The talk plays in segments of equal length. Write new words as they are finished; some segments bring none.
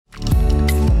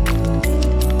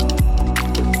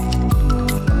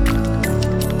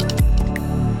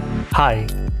Hi,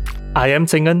 I am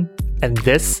Tingan, and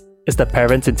this is the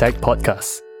Parents in Tech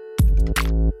podcast.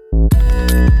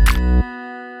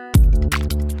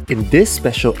 In this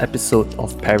special episode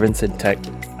of Parents in Tech,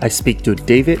 I speak to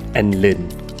David and Linh,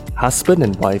 husband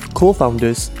and wife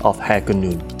co-founders of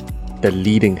HackerNoon, the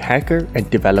leading hacker and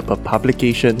developer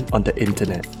publication on the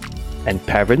internet, and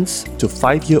parents to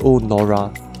 5-year-old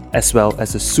Nora, as well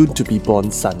as a soon-to-be-born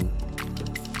son.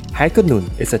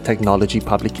 HackerNoon is a technology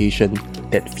publication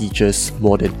that features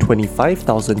more than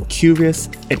 25,000 curious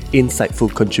and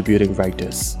insightful contributing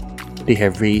writers. They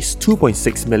have raised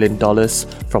 $2.6 million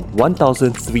from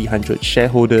 1,300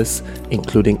 shareholders,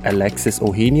 including Alexis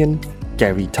Ohanian,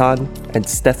 Gary Tan, and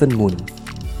Stephen Moon.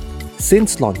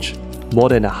 Since launch, more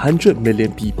than 100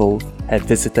 million people have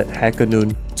visited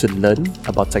HackerNoon to learn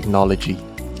about technology.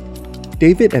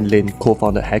 David and Linh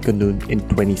co-founded HackerNoon in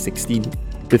 2016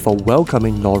 before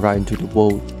welcoming Nora into the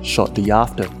world shortly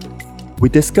after. We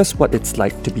discuss what it's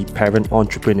like to be parent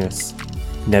entrepreneurs,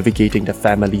 navigating the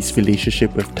family's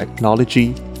relationship with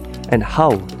technology, and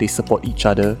how they support each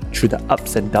other through the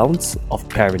ups and downs of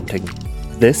parenting.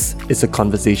 This is a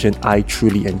conversation I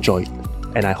truly enjoyed,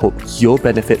 and I hope you'll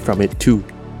benefit from it too.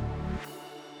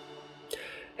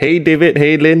 Hey David,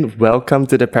 hey Linh, welcome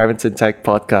to the Parents in Tech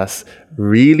podcast.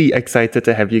 Really excited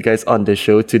to have you guys on the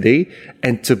show today.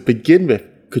 And to begin with,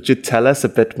 could you tell us a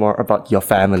bit more about your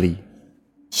family?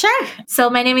 Sure. So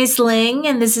my name is Linh,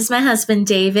 and this is my husband,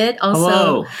 David. Also,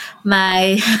 Hello.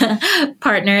 My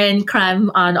partner in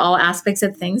crime on all aspects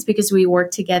of things because we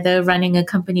work together running a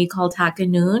company called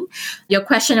HackerNoon. Your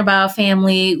question about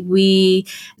family, we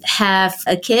have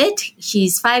a kid.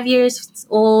 She's 5 years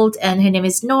old, and her name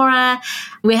is Nora.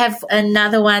 We have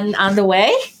another one on the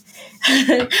way.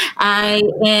 I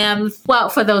am, well,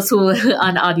 for those who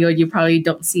on audio, you probably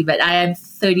don't see, but I am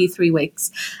 33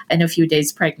 weeks and a few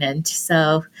days pregnant.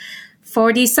 So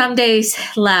 40 some days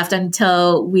left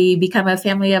until we become a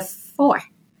family of 4.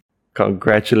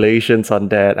 Congratulations on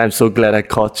that. I'm so glad I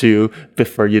caught you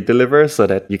before you deliver so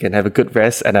that you can have a good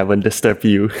rest and I won't disturb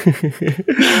you.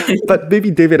 But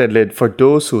maybe David and Linh, for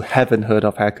those who haven't heard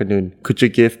of HackerNoon, could you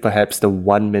give perhaps the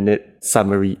 1-minute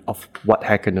summary of what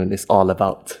HackerNoon is all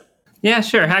about? Yeah,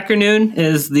 sure. HackerNoon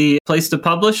is the place to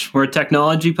publish. We're a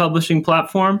technology publishing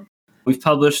platform. We've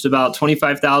published about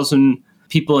 25,000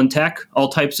 people in tech, all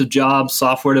types of jobs,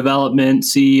 software development,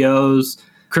 CEOs,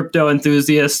 crypto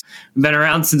enthusiasts. We've been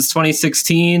around since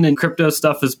 2016, and crypto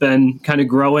stuff has been kind of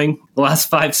growing the last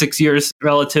 5-6 years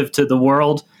relative to the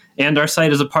world, and our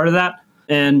site is a part of that.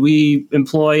 And we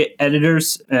employ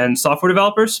editors and software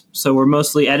developers. So we're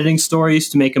mostly editing stories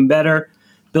to make them better,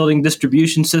 building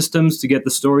distribution systems to get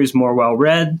the stories more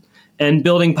well-read, and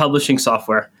building publishing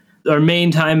software. Our main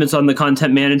time is on the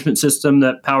content management system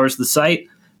that powers the site.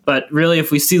 But really, if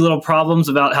we see little problems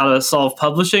about how to solve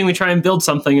publishing, we try and build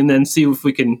something and then see if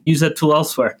we can use that tool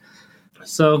elsewhere.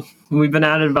 So we've been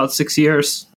at it about 6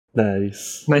 years.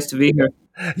 Nice. Nice to be here.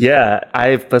 Yeah,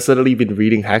 I've personally been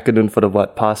reading HackerNoon for the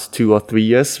past 2 or 3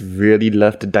 years. Really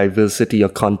loved the diversity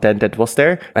of content that was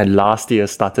there. And last year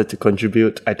started to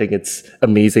contribute. I think it's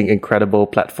amazing, incredible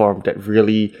platform that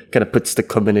really kind of puts the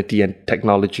community and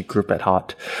technology group at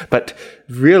heart. But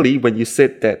really, when you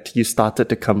said that you started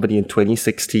the company in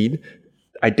 2016,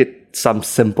 I did some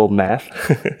simple math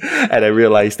and I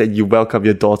realized that you welcomed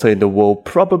your daughter in the world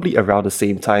probably around the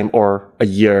same time or a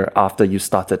year after you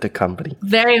started the company.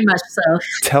 Very much so.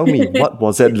 Tell me, what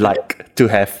was it like to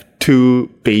have 2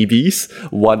 babies,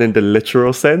 one in the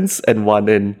literal sense and one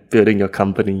in building your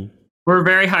company? We're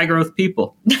very high growth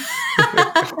people.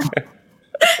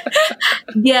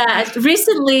 Yeah,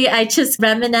 recently I just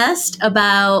reminisced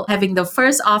about having the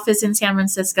first office in San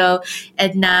Francisco,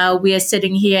 and now we are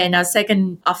sitting here in our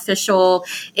second official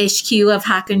HQ of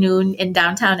HackerNoon in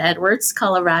downtown Edwards,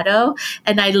 Colorado.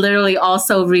 And I literally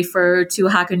also refer to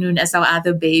HackerNoon as our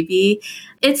other baby.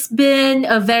 It's been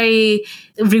a very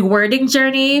rewarding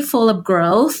journey, full of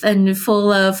growth and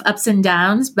full of ups and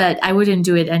downs, but I wouldn't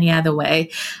do it any other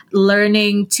way.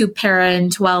 Learning to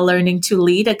parent while learning to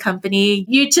lead a company,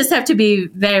 you just have to be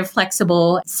very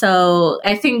flexible. So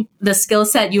I think the skill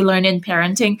set you learn in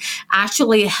parenting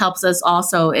actually helps us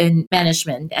also in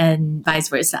management and vice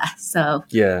versa. So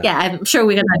yeah, I'm sure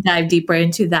we're going to dive deeper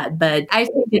into that, but I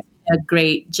think it's a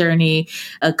great journey,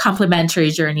 a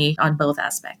complementary journey on both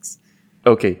aspects.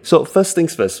 Okay, so first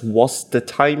things first, was the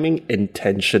timing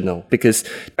intentional? Because,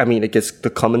 I guess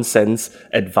the common sense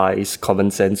advice,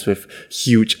 common sense with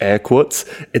huge air quotes,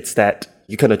 it's that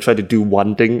you kind of try to do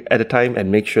one thing at a time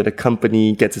and make sure the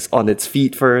company gets on its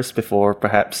feet first before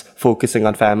perhaps focusing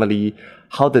on family.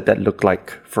 How did that look like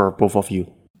for both of you?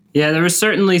 Yeah, there were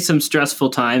certainly some stressful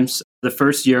times. The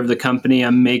first year of the company,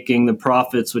 I'm making the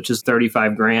profits, which is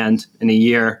 35 grand in a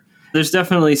year. There's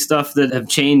definitely stuff that have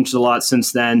changed a lot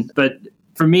since then. But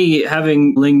for me,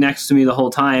 having Ling next to me the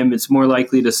whole time, it's more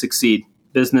likely to succeed,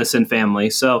 business and family.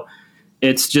 So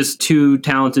it's just two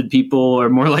talented people are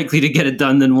more likely to get it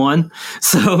done than one.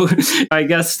 So I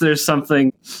guess there's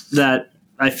something that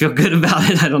I feel good about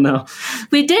it. I don't know.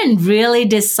 We didn't really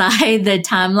decide the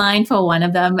timeline for one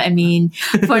of them. I mean,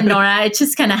 for Nora, it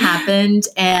just kind of happened.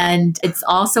 And it's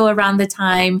also around the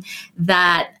time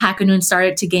that HackerNoon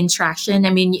started to gain traction. I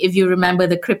mean, if you remember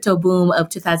the crypto boom of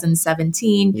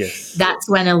 2017, Yes. that's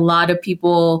when a lot of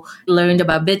people learned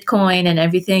about Bitcoin and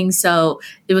everything. So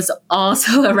it was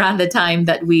also around the time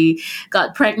that we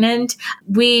got pregnant.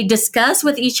 We discussed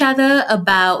with each other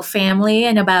about family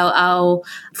and about our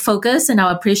focus and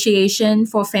our appreciation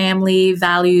for family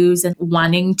values and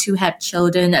wanting to have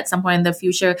children at some point in the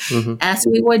future as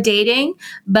we were dating.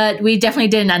 But we definitely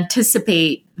didn't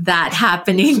anticipate that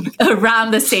happening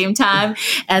around the same time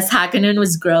as HackerNoon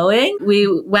was growing. We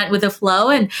went with the flow,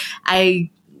 and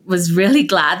I was really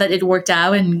glad that it worked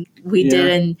out and we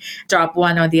didn't drop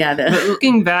one or the other. But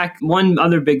looking back, one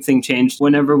other big thing changed.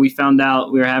 Whenever we found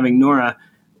out we were having Nora,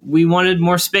 we wanted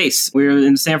more space. We were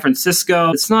in San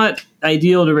Francisco. It's not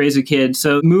ideal to raise a kid.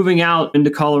 So moving out into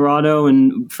Colorado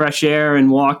and fresh air and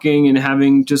walking and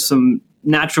having just some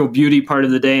natural beauty part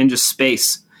of the day and just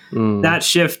space. That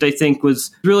shift, I think,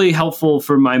 was really helpful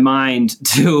for my mind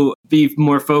to be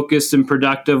more focused and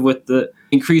productive with the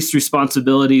increased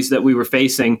responsibilities that we were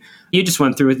facing. You just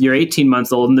went through with your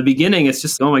 18-month-old. In the beginning, it's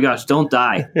just, oh my gosh, don't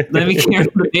die. Let me care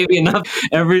for the baby enough.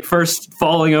 Every first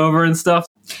falling over and stuff.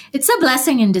 It's a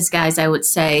blessing in disguise, I would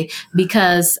say,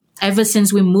 because ever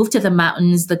since we moved to the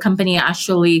mountains, the company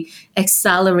actually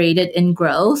accelerated in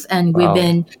growth, and we've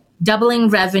been doubling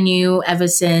revenue ever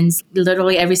since,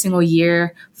 literally every single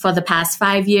year for the past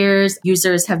 5 years.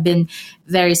 Users have been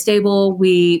very stable.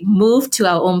 We moved to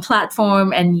our own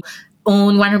platform and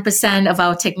own 100% of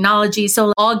our technology.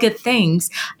 So all good things.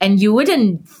 And you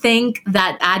wouldn't think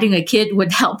that adding a kid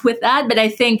would help with that. But I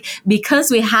think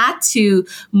because we had to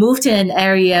move to an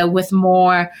area with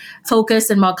more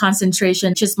focus and more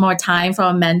concentration, just more time for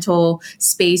our mental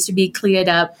space to be cleared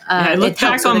up. I look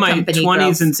back on my 20s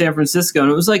growth. in San Francisco,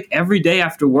 and it was like every day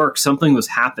after work, something was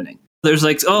happening. There's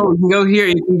like, oh, you can go here,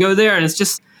 you can go there. And it's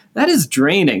just, that is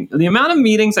draining. The amount of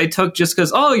meetings I took just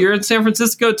because, oh, you're in San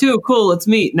Francisco too. Cool, let's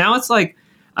meet. Now it's like,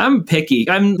 I'm picky.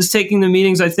 I'm just taking the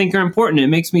meetings I think are important. It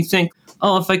makes me think,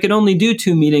 oh, if I could only do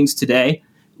 2 meetings today,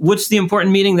 what's the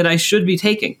important meeting that I should be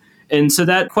taking? And so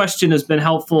that question has been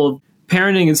helpful.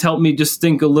 Parenting has helped me just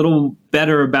think a little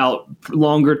better about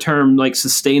longer term, like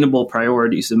sustainable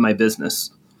priorities in my business.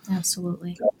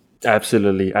 Absolutely.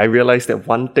 Absolutely. I realized that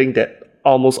one thing that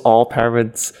almost all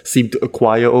parents seem to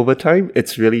acquire over time,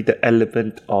 it's really the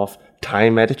element of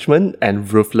time management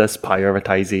and ruthless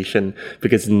prioritization,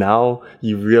 because now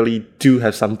you really do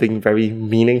have something very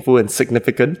meaningful and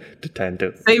significant to tend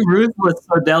to. Say ruthless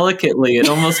so delicately, it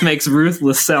almost makes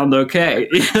ruthless sound okay.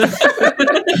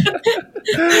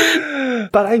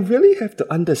 But I really have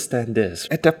to understand this.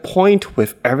 At that point,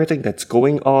 with everything that's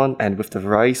going on and with the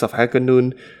rise of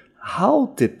HackerNoon,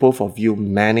 how did both of you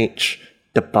manage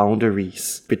the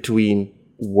boundaries between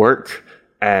work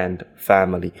and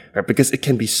family, right? Because it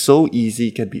can be so easy,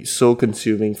 it can be so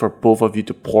consuming for both of you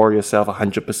to pour yourself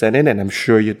 100% in, and I'm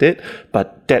sure you did,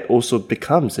 but that also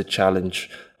becomes a challenge.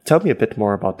 Tell me a bit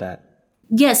more about that.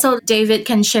 Yeah, so David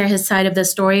can share his side of the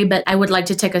story, but I would like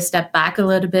to take a step back a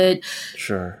little bit.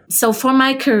 Sure. So for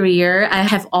my career, I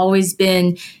have always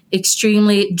been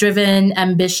extremely driven,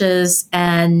 ambitious,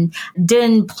 and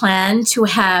didn't plan to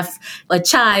have a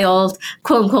child,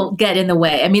 quote unquote, get in the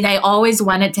way. I mean, I always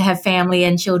wanted to have family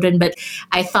and children, but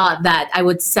I thought that I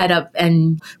would set up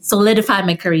and solidify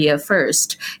my career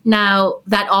first. Now,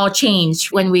 that all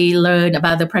changed when we learned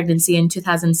about the pregnancy in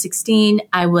 2016.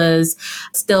 I was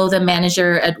still the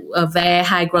manager at a very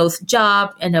high growth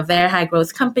job in a very high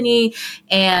growth company.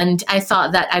 And I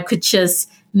thought that I could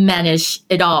just manage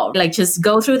it all, like just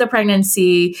go through the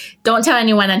pregnancy, don't tell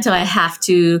anyone until I have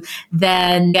to,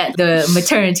 then get the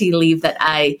maternity leave that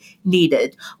I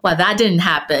needed. Well, that didn't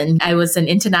happen. I was an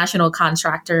international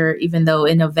contractor, even though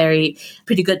in a very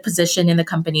pretty good position in the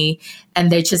company. And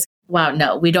they just, wow,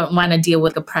 no, we don't want to deal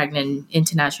with a pregnant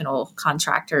international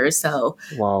contractor. So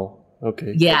wow.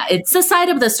 Okay. Yeah, it's a side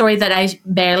of the story that I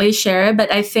barely share,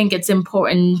 but I think it's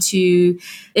important to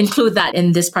include that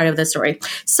in this part of the story.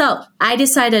 So I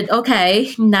decided,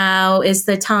 okay, now is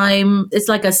the time. It's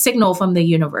like a signal from the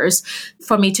universe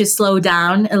for me to slow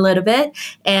down a little bit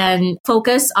and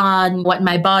focus on what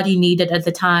my body needed at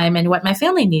the time and what my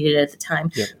family needed at the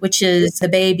time, which is the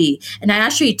baby. And I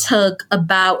actually took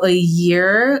about a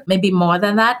year, maybe more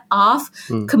than that, off,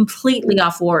 completely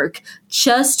off work,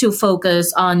 just to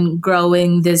focus on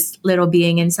growing this little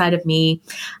being inside of me.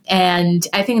 And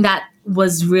I think that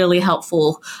was really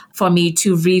helpful for me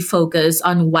to refocus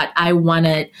on what I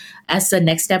wanted as the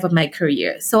next step of my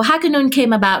career. So HackerNoon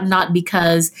came about not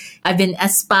because I've been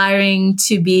aspiring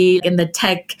to be in the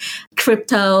tech,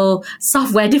 crypto,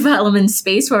 software development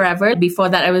space forever. Before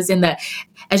that, I was in the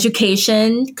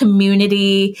education,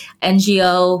 community,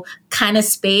 NGO kind of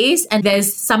space. And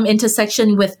there's some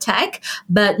intersection with tech,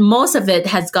 but most of it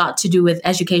has got to do with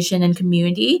education and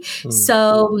community.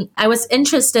 So I was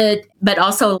interested, but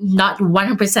also not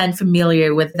 100%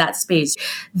 familiar with that space.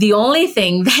 The only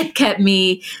thing that kept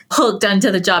me hooked onto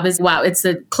the job is, wow, it's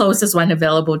the closest one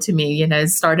available to me. You know, it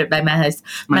started by my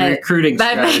recruiting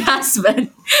by my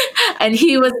husband. And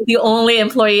he was the only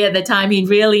employee at the time. He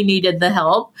really needed the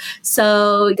help.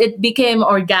 So it became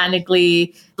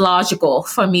organically logical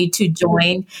for me to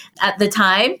join at the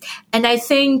time. And I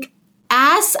think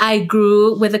as I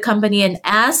grew with the company and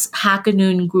as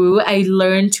HackerNoon grew, I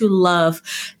learned to love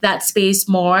that space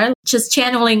more, just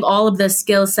channeling all of the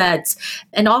skill sets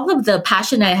and all of the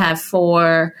passion I have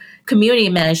for community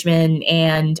management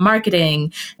and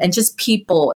marketing and just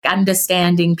people,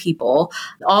 understanding people,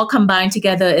 all combined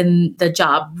together in the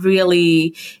job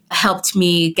really helped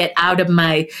me get out of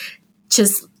my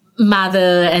just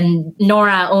mother and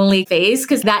Nora only phase,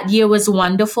 because that year was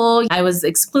wonderful. I was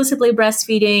exclusively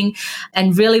breastfeeding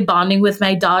and really bonding with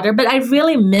my daughter, but I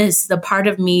really missed the part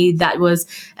of me that was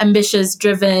ambitious,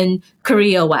 driven,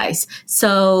 career-wise.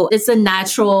 So it's a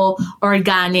natural,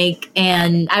 organic,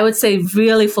 and I would say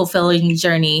really fulfilling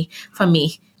journey for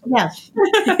me. Yeah.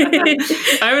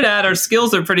 I would add our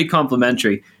skills are pretty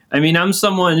complementary. I mean, I'm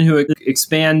someone who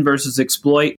expand versus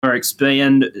exploit, or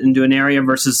expand into an area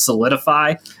versus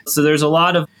solidify. So there's a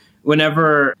lot of,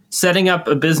 whenever setting up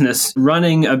a business,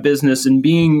 running a business and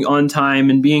being on time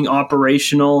and being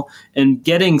operational and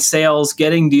getting sales,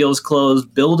 getting deals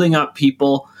closed, building up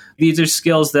people, these are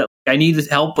skills that I need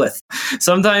help with.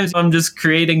 Sometimes I'm just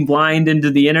creating blind into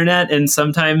the internet, and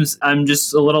sometimes I'm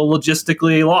just a little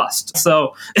logistically lost.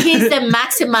 So he's the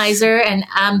maximizer and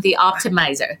I'm the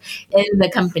optimizer in the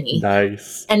company.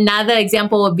 Nice. Another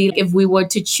example would be if we were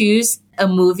to choose a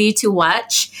movie to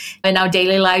watch in our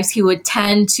daily lives, he would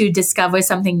tend to discover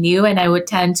something new and I would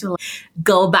tend to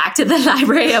go back to the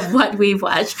library of what we've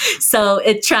watched. So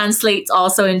it translates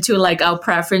also into like our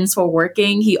preference for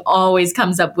working. He always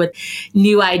comes up with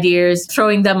new ideas,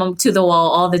 throwing them to the wall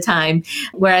all the time.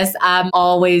 Whereas I'm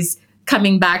always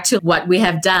coming back to what we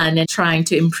have done and trying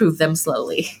to improve them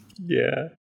slowly. Yeah.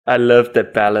 I love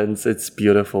that balance. It's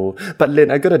beautiful. But Lynn,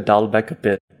 I gotta dial back a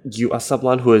bit. You are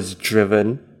someone who is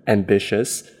driven,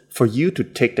 ambitious. For you to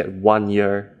take that 1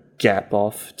 year gap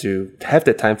off to have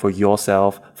that time for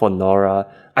yourself, for Nora,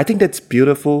 I think that's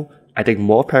beautiful. I think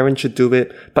more parents should do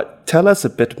it. But tell us a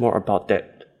bit more about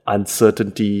that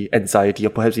uncertainty, anxiety, or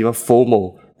perhaps even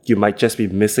FOMO. You might just be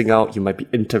missing out. You might be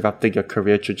interrupting your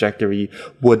career trajectory.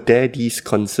 Were there these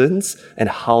concerns? And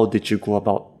how did you go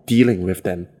about dealing with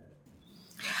them?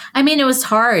 I mean, it was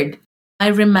hard. I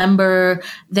remember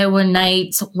there were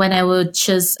nights when I would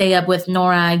just stay up with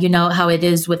Nora, you know how it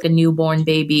is with a newborn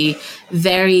baby,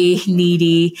 very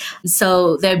needy.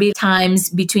 So there'd be times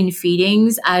between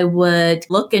feedings, I would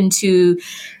look into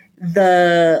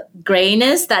the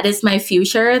grayness that is my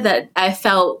future that I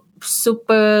felt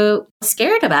super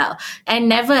scared about. I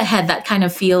never had that kind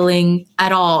of feeling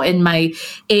at all in my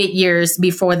 8 years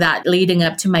before that, leading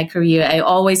up to my career. I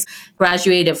always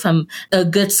graduated from a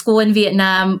good school in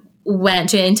Vietnam, went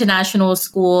to an international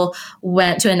school,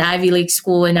 went to an Ivy League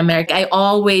school in America. I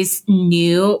always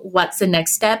knew what the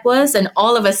next step was. And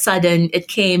all of a sudden it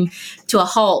came to a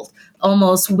halt,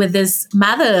 almost with this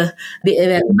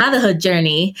motherhood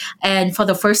journey. And for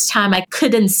the first time, I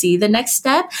couldn't see the next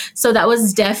step. So that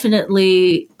was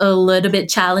definitely a little bit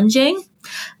challenging.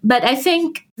 But I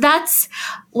think that's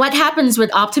what happens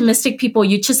with optimistic people.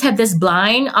 You just have this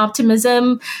blind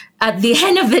optimism at the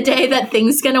end of the day that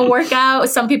things going to work out.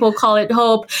 Some people call it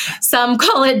hope. Some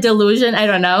call it delusion. I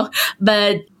don't know.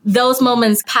 But those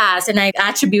moments pass, and I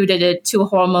attributed it to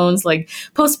hormones, like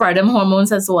postpartum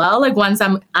hormones as well. Like once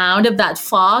I'm out of that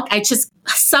fog, I just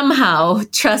somehow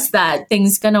trust that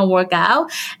things gonna work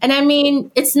out. And I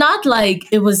mean, it's not like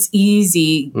it was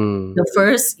easy the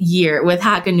first year with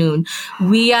HackerNoon.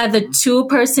 We are the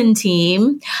 2-person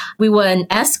team. We were an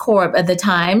S Corp at the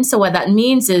time. So what that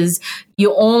means is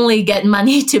you only get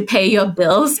money to pay your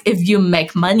bills if you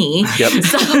make money. Yep.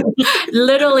 So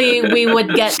literally we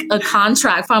would get a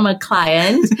contract from a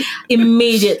client,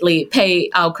 immediately pay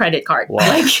our credit card. Wow.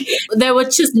 Like there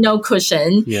was just no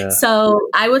cushion. Yeah. So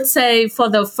I would say for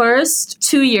the first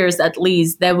 2 years at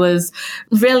least, there was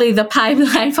really the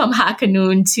pipeline from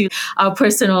HackerNoon to our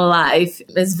personal life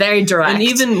is very direct. And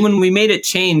even when we made it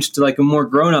change to like a more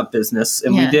grown-up business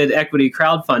and we did equity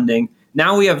crowdfunding,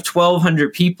 now we have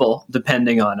 1,200 people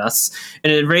depending on us.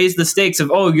 And it raised the stakes of,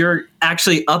 oh, you're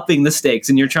actually upping the stakes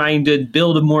and you're trying to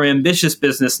build a more ambitious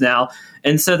business now.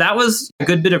 And so that was a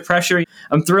good bit of pressure.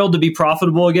 I'm thrilled to be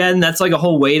profitable again. That's like a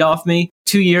whole weight off me.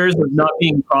 2 years of not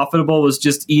being profitable was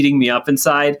just eating me up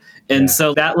inside. And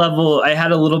so that level, I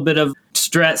had a little bit of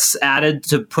stress added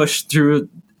to push through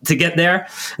to get there.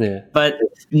 Yeah. But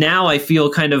now I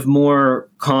feel kind of more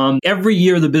calm. Every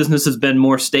year the business has been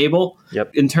more stable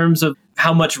in terms of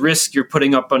how much risk you're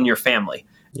putting up on your family.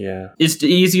 Yeah. It's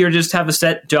easier just to have a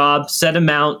set job, set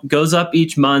amount, goes up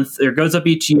each month or goes up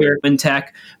each year in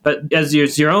tech. But as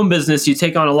your own business, you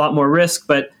take on a lot more risk.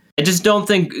 But I just don't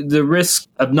think the risk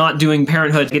of not doing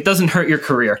Parenthood, it doesn't hurt your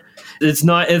career. It's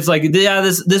not, it's like,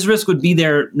 this risk would be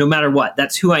there no matter what.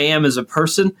 That's who I am as a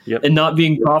person. And not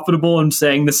being profitable and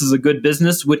saying this is a good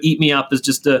business would eat me up as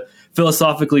just a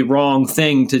philosophically wrong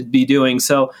thing to be doing.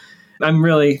 So I'm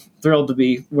really thrilled to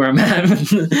be where I'm at.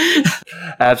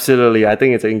 Absolutely. I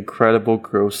think it's an incredible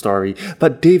growth story.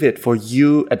 But David, for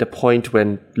you at the point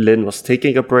when Linh was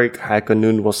taking a break,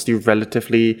 HackerNoon was still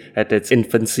relatively at its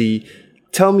infancy.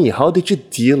 Tell me, how did you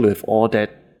deal with all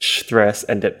that stress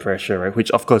and that pressure, right? Which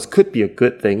of course could be a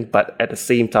good thing, but at the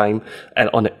same time, and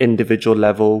on an individual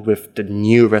level with the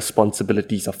new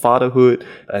responsibilities of fatherhood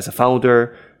as a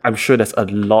founder, I'm sure there's a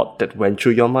lot that went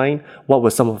through your mind. What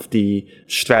were some of the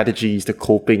strategies, the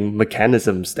coping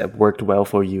mechanisms that worked well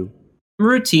for you?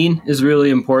 Routine is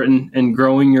really important, and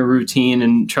growing your routine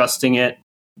and trusting it.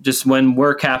 Just when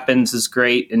work happens is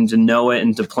great, and to know it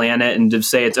and to plan it and to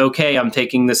say it's okay, I'm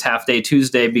taking this half day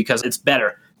Tuesday because it's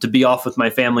better to be off with my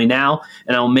family now,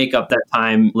 and I'll make up that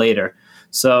time later.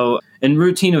 So, and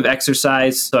routine of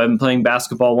exercise. So I'm playing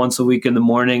basketball once a week in the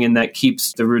morning, and that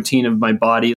keeps the routine of my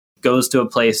body, goes to a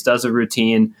place, does a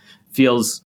routine,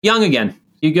 feels young again.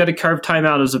 You got to carve time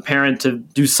out as a parent to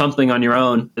do something on your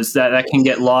own. Is that can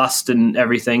get lost in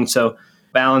everything. So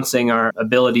balancing our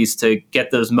abilities to get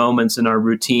those moments in our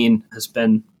routine has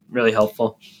been really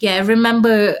helpful. Yeah, I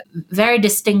remember very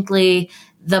distinctly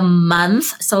the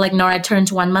month. So like Nora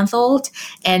turned 1 month old,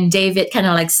 and David kind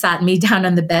of like sat me down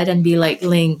on the bed and be like,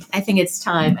 Ling, I think it's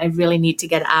time. I really need to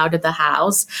get out of the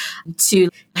house to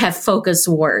have focused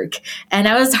work. And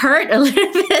I was hurt a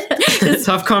little bit.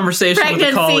 Tough conversation with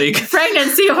a colleague.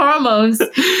 Pregnancy hormones.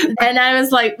 And I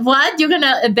was like, what? You're going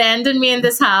to abandon me in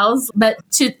this house? But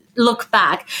to look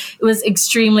back, it was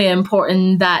extremely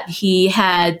important that he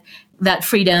had that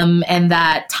freedom and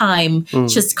that time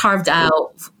just carved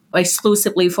out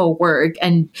exclusively for work.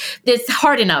 And it's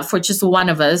hard enough for just one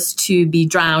of us to be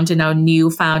drowned in our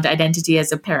newfound identity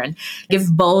as a parent.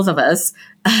 If both of us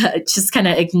just kind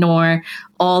of ignore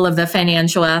all of the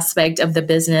financial aspect of the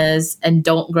business and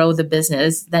don't grow the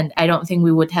business, then I don't think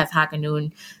we would have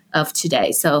HackerNoon of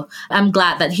today. So I'm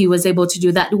glad that he was able to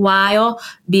do that while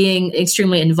being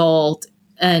extremely involved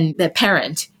and the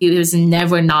parent. He was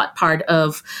never not part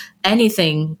of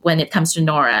anything when it comes to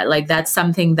Nora. Like that's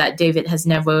something that David has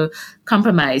never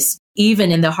compromised,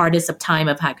 even in the hardest of time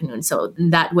of HackerNoon. So in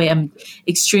that way, I'm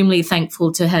extremely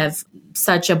thankful to have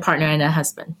such a partner and a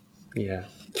husband. Yeah.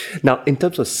 Now, in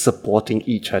terms of supporting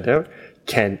each other,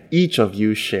 can each of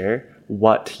you share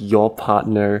what your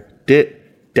partner did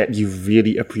that you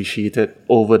really appreciated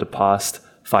over the past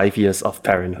 5 years of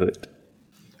parenthood?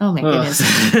 Oh my goodness.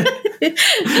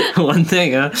 One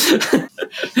thing, huh?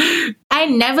 I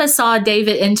never saw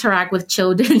David interact with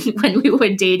children when we were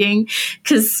dating,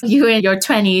 because you in your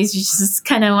 20s, you just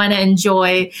kind of want to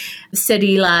enjoy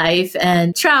city life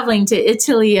and traveling to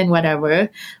Italy and whatever.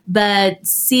 But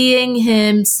seeing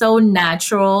him so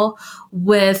natural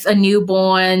with a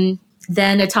newborn,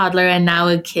 then a toddler, and now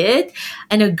a kid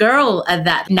and a girl at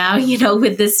that. Now,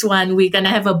 with this one, we're going to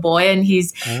have a boy, and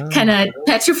he's kind of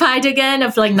petrified again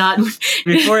of like not.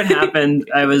 Before it happened,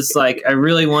 I was like, I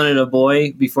really wanted a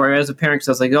boy before I was a parent, because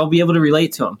I was like, I'll be able to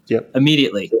relate to him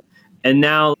immediately. And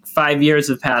now 5 years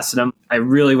have passed, and I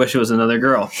really wish it was another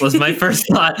girl, was my first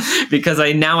thought, because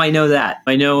I know that.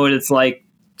 I know what it's like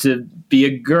to be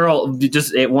a girl,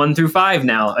 just at 1 through 5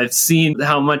 now. I've seen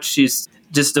how much she's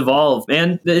just evolved,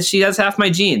 and she has half my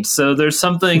genes. So there's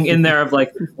something in there of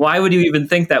like, why would you even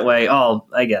think that way? Oh,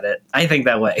 I get it. I think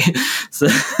that way. So.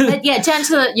 But yeah, to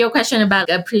answer your question about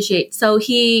appreciate. So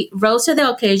he rose to the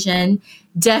occasion,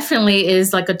 definitely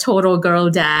is like a total girl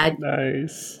dad.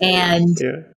 Nice. And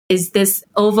is this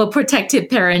overprotective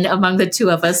parent among the two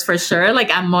of us for sure. Like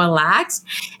I'm more lax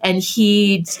and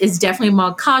he is definitely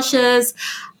more cautious.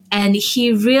 And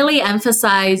he really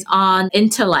emphasized on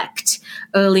intellect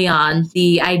early on,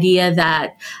 the idea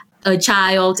that a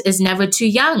child is never too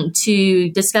young to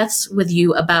discuss with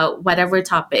you about whatever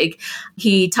topic.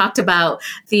 He talked about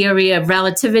theory of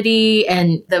relativity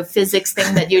and the physics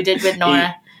thing that you did with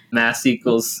Nora. Mass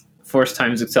equals force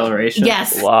times acceleration.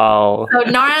 Yes. Wow. So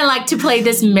Nora liked to play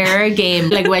this mirror game,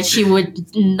 like where she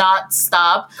would not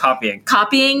stop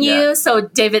copying you. So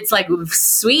David's like,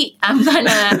 sweet, I'm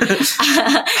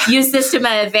gonna use this to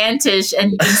my advantage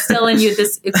and instill in you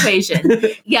this equation.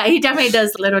 Yeah, he definitely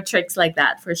does little tricks like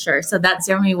that for sure. So that's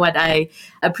definitely what I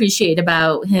appreciate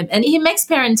about him. And he makes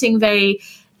parenting very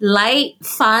light,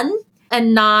 fun,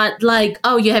 and not like,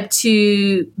 oh, you have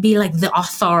to be like the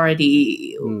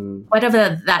authority,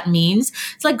 whatever that means.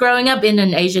 It's like growing up in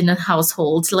an Asian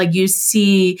household, like you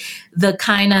see the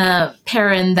kind of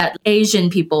parent that Asian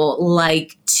people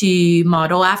like to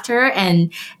model after.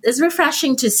 And it's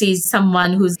refreshing to see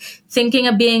someone who's thinking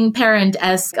of being parent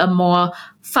as a more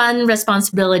fun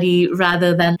responsibility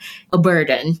rather than a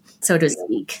burden, so to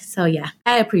speak. So yeah,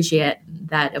 I appreciate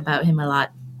that about him a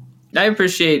lot. I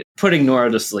appreciate putting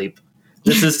Nora to sleep.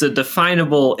 This is the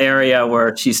definable area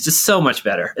where she's just so much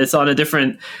better. It's on a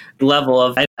different level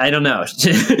of, I don't know.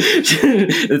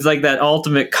 It's like that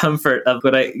ultimate comfort of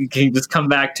what I can just come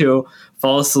back to,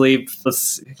 fall asleep,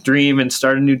 let's dream and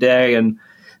start a new day. And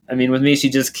I mean, with me, she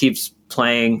just keeps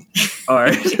playing.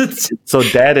 Or So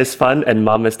dad is fun and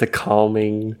mom is the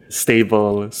calming,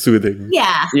 stable, soothing.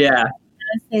 Yeah. Yeah.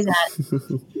 Say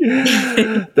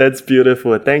that. That's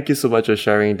beautiful. Thank you so much for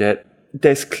sharing that.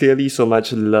 There's clearly so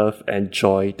much love and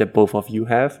joy that both of you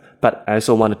have, but I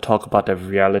also want to talk about the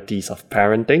realities of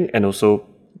parenting and also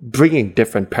bringing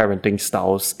different parenting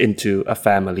styles into a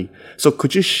family. So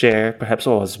could you share perhaps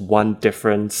what was one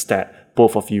difference that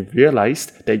both of you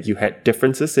realized that you had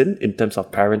differences in terms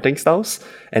of parenting styles,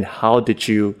 and how did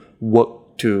you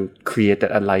work to create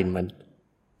that alignment?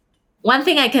 One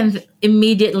thing I can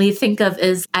immediately think of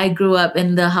is I grew up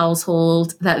in the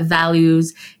household that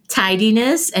values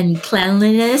tidiness and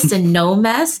cleanliness and no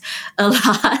mess a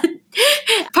lot.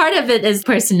 Part of it is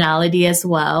personality as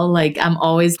well. Like I'm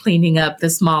always cleaning up the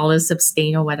smallest of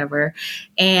stain or whatever.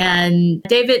 And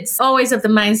David's always of the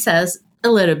mindset, a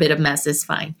little bit of mess is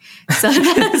fine. So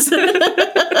that's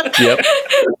Yep.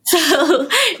 So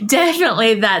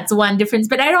definitely that's one difference.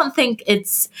 But I don't think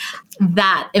it's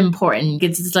that important.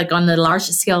 It's like on the large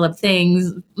scale of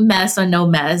things, mess or no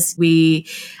mess, we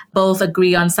both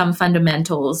agree on some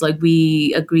fundamentals. Like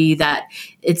we agree that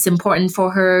it's important for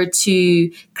her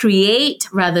to create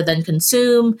rather than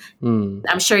consume.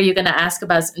 I'm sure you're going to ask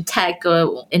about tech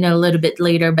in a little bit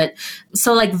later, but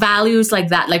so like values like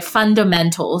that, like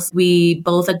fundamentals, we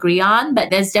both agree on, but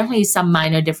there's definitely some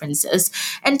minor differences.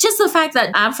 And just the fact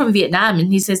that I'm from Vietnam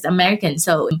and he says American,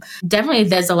 so definitely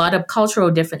there's a lot of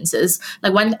cultural differences.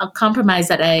 Like one compromise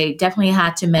that I definitely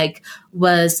had to make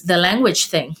was the language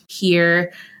thing.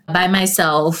 Here, by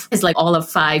myself, it's like all of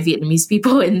 5 Vietnamese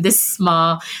people in this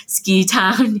small ski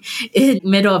town in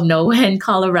middle of nowhere in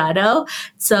Colorado.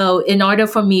 So in order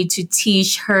for me to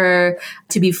teach her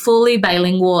to be fully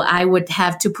bilingual, I would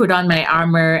have to put on my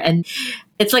armor, and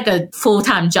it's like a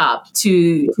full-time job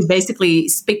to basically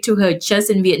speak to her just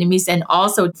in Vietnamese and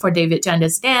also for David to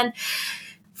understand.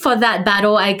 For that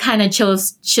battle, I kind of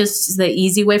chose just the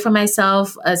easy way for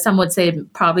myself. Some would say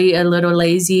probably a little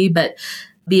lazy, but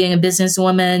being a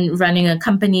businesswoman, running a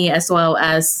company, as well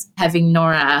as having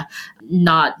Nora,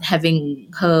 not having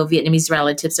her Vietnamese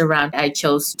relatives around, I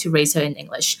chose to raise her in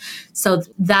English. So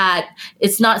that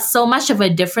it's not so much of a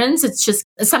difference. It's just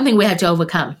something we have to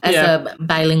overcome as a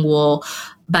bilingual,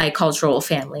 bicultural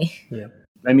family. Yeah.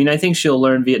 I mean, I think she'll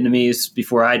learn Vietnamese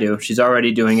before I do. She's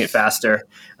already doing it faster.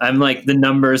 I'm like the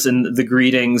numbers and the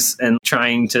greetings and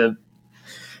trying to,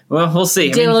 well, we'll see.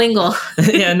 Duolingo.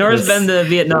 Yeah, Nora's been to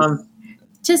Vietnam.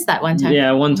 Just that one time.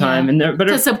 Yeah, one time. Yeah. And there, but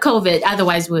because of COVID.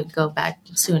 Otherwise, we'd go back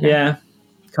sooner. Yeah,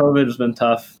 COVID has been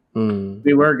tough.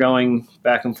 We were going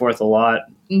back and forth a lot.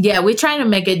 Yeah, we're trying to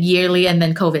make it yearly, and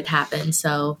then COVID happened.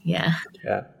 So, yeah.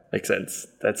 Yeah, makes sense.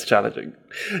 That's challenging.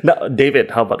 Now,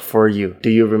 David, how about for you? Do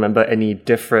you remember any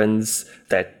difference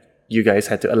that you guys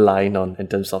had to align on in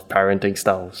terms of parenting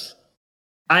styles?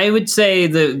 I would say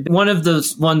that one of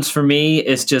those ones for me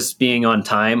is just being on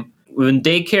time. When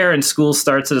daycare and school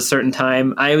starts at a certain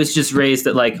time, I was just raised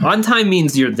that like on time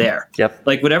means you're there. Yep.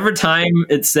 Like whatever time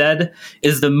it's said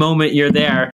is the moment you're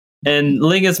there. And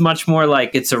Ling is much more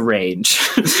like it's a range.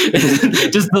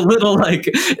 Just the little like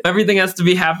everything has to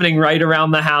be happening right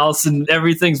around the house and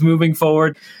everything's moving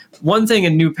forward. One thing a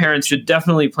new parent should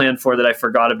definitely plan for that I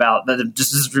forgot about that it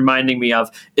just is reminding me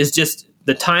of is just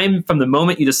the time from the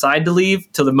moment you decide to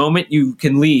leave till the moment you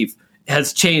can leave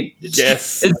has changed.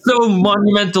 Yes. It's so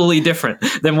monumentally different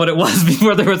than what it was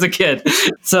before there was a kid.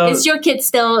 So Is your kid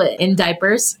still in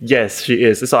diapers? Yes, she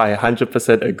is. So I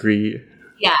 100% agree.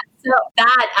 Yeah. So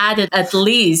that added at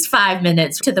least 5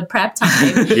 minutes to the prep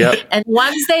time. Yep. And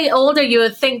once they're older, you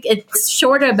would think it's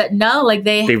shorter, but no, like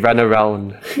They run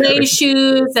around. play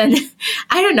shoes and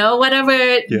I don't know,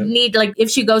 whatever need. Like if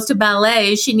she goes to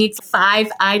ballet, she needs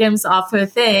 5 items off her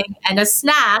thing and a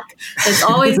snack. There's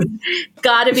always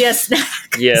got to be a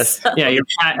snack. Yes. So, yeah, you're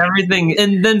everything.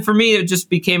 And then for me, it just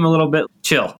became a little bit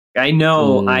chill. I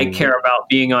know I care about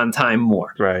being on time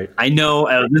more. Right. I know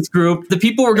out of this group, the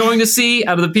people we're going to see,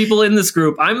 out of the people in this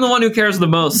group, I'm the one who cares the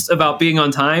most about being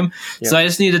on time. So I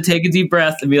just need to take a deep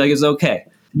breath and be like, it's okay.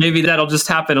 Maybe that'll just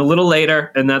happen a little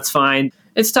later and that's fine.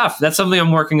 It's tough. That's something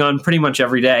I'm working on pretty much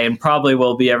every day and probably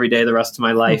will be every day the rest of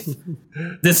my life.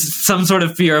 This is some sort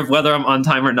of fear of whether I'm on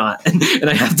time or not. And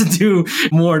I have to do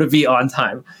more to be on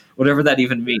time, whatever that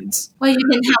even means. well, you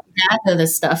can help dad with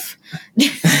this stuff.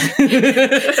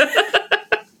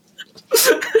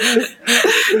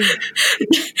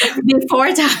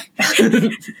 Before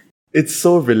time. It's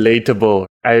so relatable.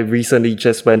 I recently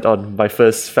just went on my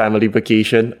first family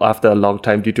vacation after a long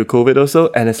time due to COVID also.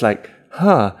 And it's like,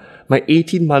 my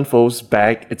 18-month-old's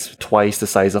bag, it's twice the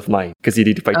size of mine. Because you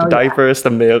need to pack the diapers, the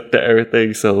milk, the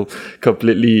everything. So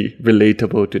completely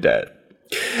relatable to that.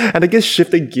 And I guess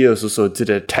shifting gears also to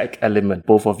the tech element,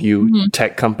 both of you,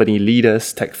 tech company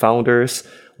leaders, tech founders,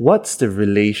 what's the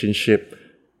relationship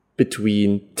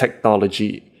between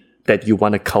technology that you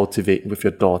want to cultivate with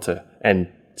your daughter? And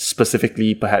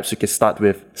specifically, perhaps you can start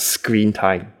with screen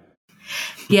time.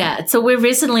 Yeah. So we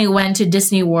recently went to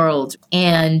Disney World,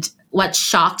 and what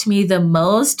shocked me the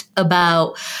most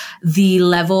about the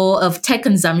level of tech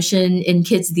consumption in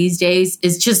kids these days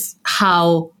is just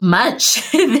how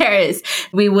much there is.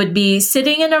 We would be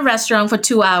sitting in a restaurant for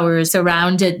 2 hours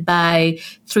surrounded by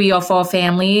 3 or 4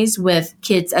 families with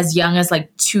kids as young as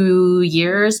like 2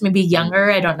 years, maybe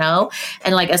younger, I don't know,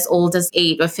 and like as old as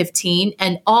 8 or 15.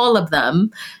 And all of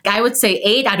them, I would say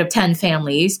 8 out of 10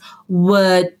 families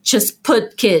would just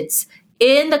put kids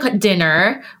in the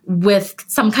dinner with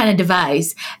some kind of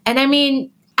device. And I mean,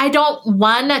 I don't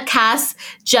want to cast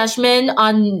judgment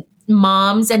on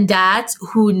moms and dads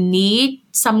who need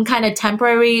some kind of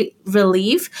temporary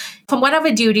relief from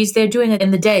whatever duties they're doing in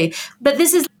the day. But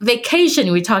this is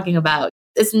vacation we're talking about.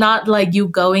 It's not like you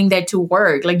going there to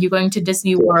work, like you're going to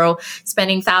Disney World,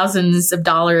 spending thousands of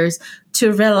dollars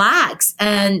to relax.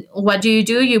 And what do?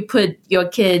 You put your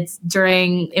kids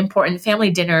during important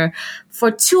family dinner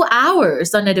for 2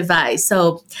 hours on a device.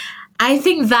 So I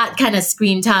think that kind of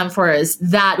screen time for us,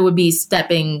 that would be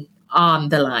stepping on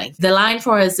the line. The line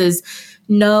for us is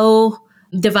no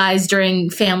device during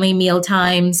family meal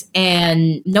times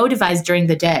and no device during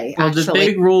the day. Well, actually, the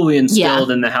big rule we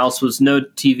instilled in the house was no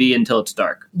TV until it's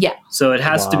dark. Yeah. So it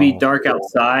has to be dark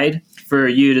outside for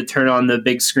you to turn on the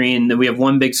big screen. We have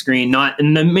one big screen, not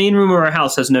in the main room of our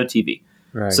house has no TV.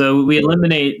 Right. So we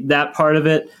eliminate that part of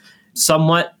it.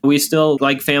 Somewhat. We still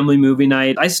like family movie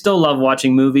night. I still love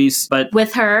watching movies, but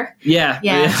with her. Yeah.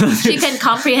 She can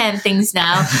comprehend things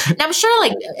now. And I'm sure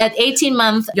like at 18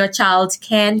 months, your child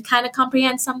can kind of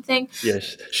comprehend something.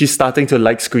 Yes. She's starting to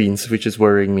like screens, which is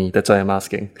worrying me. That's why I'm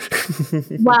asking.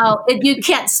 Well, you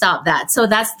can't stop that. So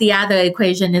that's the other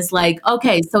equation is like,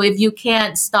 okay, so if you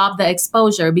can't stop the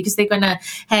exposure because they're going to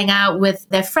hang out with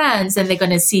their friends and they're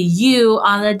going to see you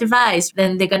on a device,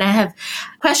 then they're going to have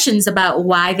questions about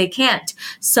why they can't.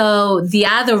 So the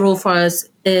other rule for us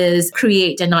is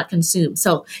create and not consume.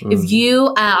 So if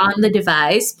you are on the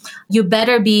device, you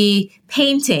better be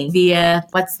painting via,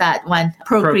 what's that one?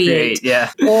 Procreate.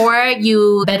 Yeah. Or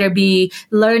you better be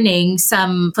learning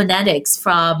some phonetics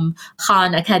from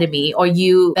Khan Academy, or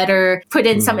you better put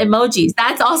in some emojis.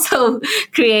 That's also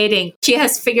creating. She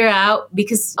has figured out,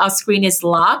 because our screen is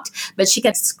locked, but she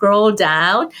can scroll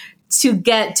down to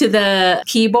get to the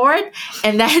keyboard.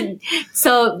 And then,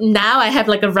 so now I have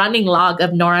like a running log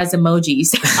of Nora's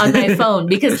emojis on my phone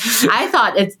because I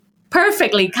thought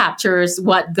perfectly captures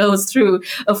what goes through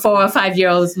a 4 or 5 year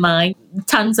old's mind.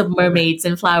 Tons of mermaids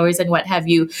and flowers and what have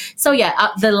you. So yeah,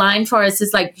 the line for us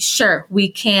is like, sure,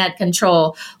 we can't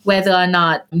control whether or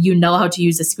not you know how to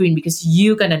use a screen, because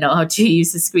you're going to know how to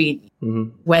use the screen,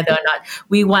 whether or not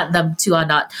we want them to or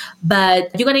not.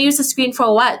 But you're going to use the screen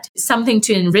for what? Something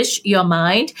to enrich your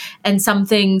mind and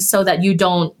something so that you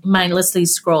don't mindlessly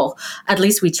scroll. At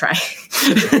least we try.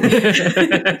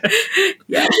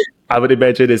 Yeah. I would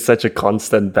imagine it's such a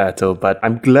constant battle, but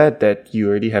I'm glad that you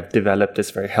already have developed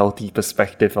this very healthy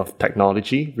perspective of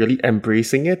technology, really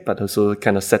embracing it, but also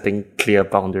kind of setting clear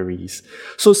boundaries.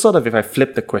 So sort of if I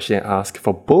flip the question and ask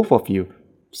for both of you,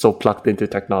 so plugged into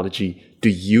technology, do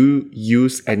you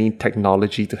use any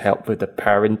technology to help with the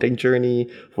parenting journey,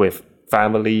 with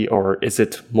family, or is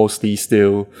it mostly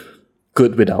still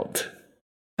good without?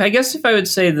 I guess if I would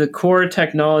say the core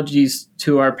technologies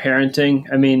to our parenting,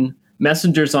 I mean,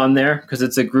 Messenger's on there because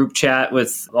it's a group chat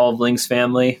with all of Ling's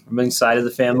family, Ling's side of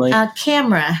the family.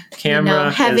 Camera.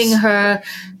 Having her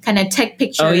kind of take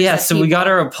pictures. Oh, yeah. So we got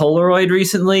her a Polaroid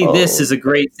recently. Oh. This is a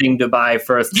great thing to buy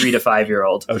for a 3 to 5 year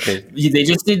old. Okay. They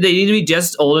need to be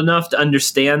just old enough to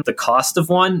understand the cost of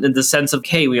one, in the sense of,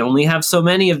 hey, we only have so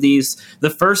many of these.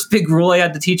 The first big rule I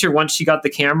had to teach her once she got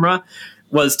the camera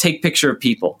was take picture of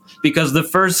people, because the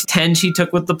first 10 she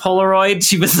took with the Polaroid,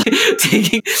 she was like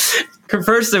taking her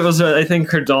first, it was I think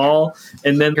her doll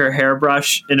and then her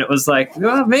hairbrush, and it was like,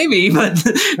 well, maybe, but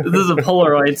this is a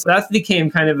Polaroid. So that became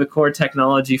kind of a core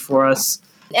technology for us.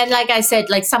 And like I said,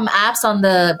 like some apps on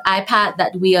the iPad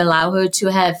that we allow her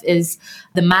to have is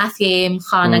the math game,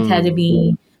 Khan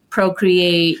Academy,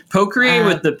 Procreate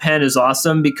with the pen is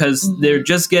awesome, because they're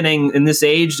just getting, in this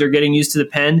age, they're getting used to the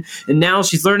pen. And now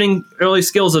she's learning early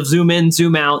skills of zoom in,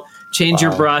 zoom out, change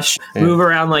your brush, move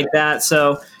around like that.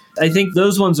 So I think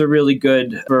those ones are really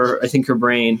good for, I think, her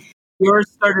brain.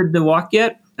 Yours started to walk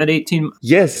yet at 18?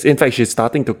 Yes, in fact, she's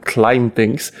starting to climb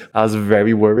things. I was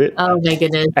very worried. Oh my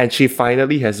goodness. And she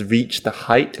finally has reached the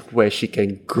height where she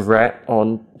can grab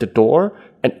on the door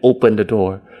and open the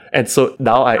door. And so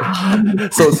now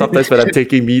so sometimes when I'm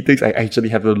taking meetings, I actually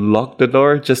have to lock the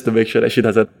door just to make sure that she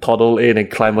doesn't toddle in and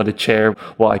climb on the chair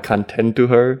while I can't tend to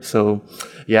her. So,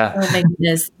 yeah. Oh my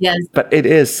goodness, yes. But it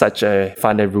is such a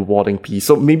fun and rewarding piece.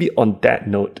 So maybe on that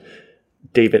note,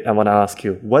 David, I want to ask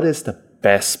you, what is the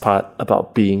best part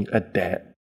about being a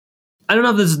dad? I don't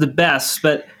know if this is the best,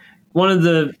 but one of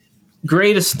the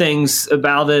greatest things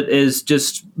about it is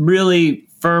just really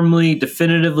firmly,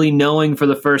 definitively knowing for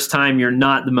the first time you're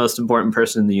not the most important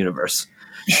person in the universe.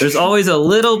 There's always a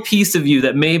little piece of you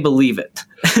that may believe it.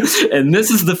 And this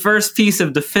is the first piece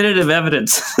of definitive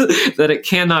evidence that it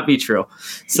cannot be true.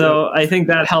 So I think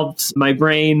that helped my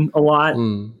brain a lot.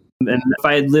 And if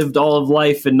I had lived all of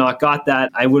life and not got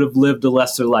that, I would have lived a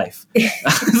lesser life.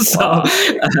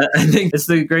 I think it's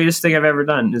the greatest thing I've ever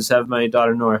done, is have my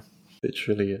daughter Nora. It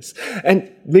truly is.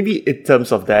 And maybe in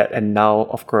terms of that, and now,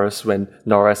 of course, when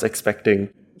Nora's expecting,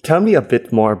 tell me a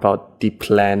bit more about the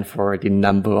plan for the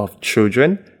number of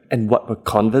children and what were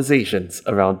conversations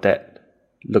around that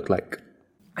look like.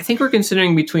 I think we're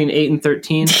considering between 8 and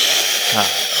 13.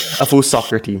 A full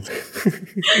soccer team.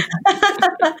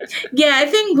 Yeah, I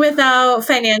think with our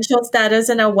financial status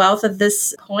and our wealth at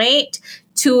this point,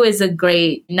 2 is a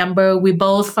great number. We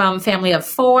both from family of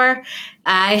 4.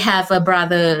 I have a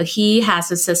brother. He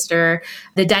has a sister.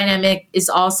 The dynamic is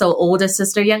also older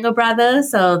sister, younger brother.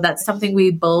 So that's something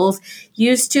we both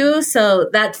used to. So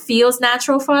that feels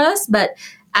natural for us. But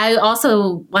I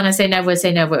also want to say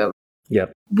never.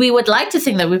 Yep. We would like to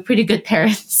think that we're pretty good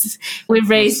parents. We've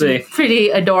raised a pretty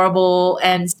adorable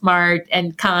and smart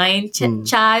and kind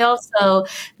child. So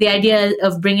the idea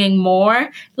of bringing more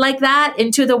like that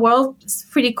into the world is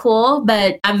pretty cool.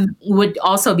 But I would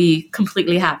also be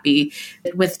completely happy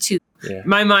with 2. Yeah.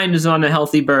 My mind is on a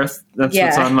healthy birth. That's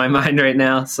what's on my mind right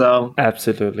now. So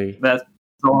absolutely. That's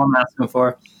all I'm asking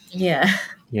for. Yeah.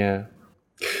 Yeah.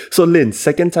 So Lynn,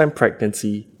 second time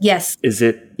pregnancy. Yes. Is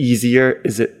it easier?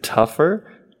 Is it tougher?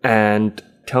 And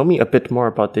tell me a bit more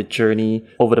about the journey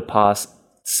over the past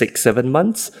 6-7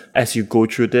 months as you go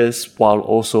through this, while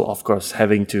also, of course,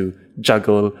 having to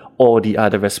juggle all the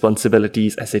other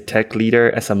responsibilities as a tech leader,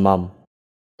 as a mom.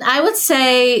 I would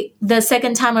say the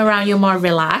second time around, you're more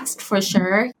relaxed for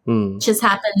sure. Just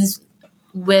happens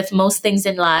with most things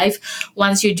in life.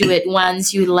 Once you do it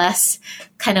once, you're less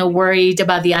kind of worried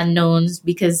about the unknowns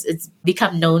because it's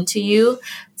become known to you.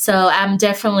 So I'm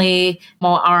definitely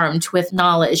more armed with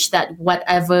knowledge that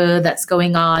whatever that's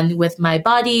going on with my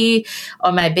body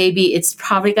or my baby, it's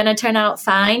probably going to turn out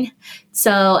fine.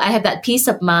 So I have that peace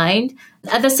of mind.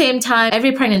 At the same time,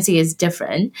 every pregnancy is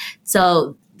different.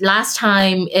 So Last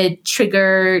time it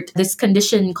triggered this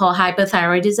condition called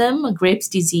hypothyroidism, Graves'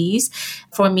 disease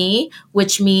for me,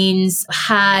 which means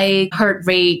high heart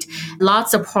rate,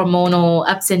 lots of hormonal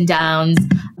ups and downs,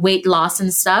 weight loss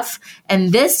and stuff.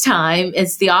 And this time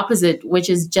it's the opposite, which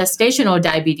is gestational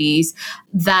diabetes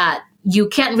that you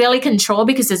can't really control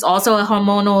because it's also a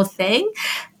hormonal thing,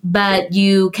 but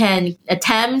you can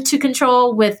attempt to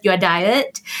control with your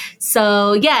diet.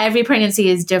 So yeah, every pregnancy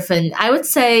is different. I would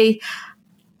say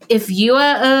if you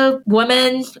are a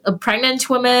woman, a pregnant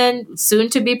woman, soon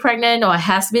to be pregnant or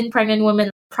has been pregnant woman,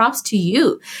 props to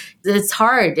you. It's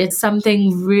hard. It's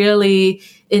something really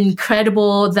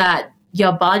incredible that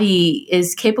your body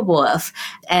is capable of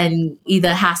and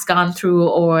either has gone through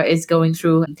or is going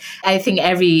through. I think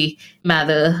every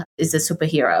mother is a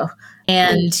superhero.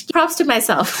 And props to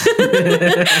myself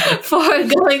for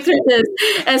going through this.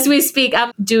 As we speak,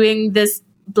 I'm doing this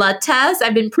blood test.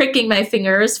 I've been pricking my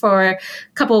fingers for a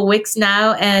couple of weeks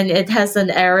now, and it has an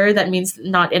error that means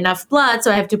not enough blood.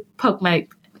 So I have to poke my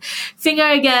finger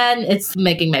again. It's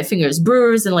making my fingers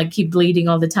bruise and like keep bleeding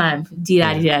all the time.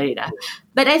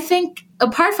 But I think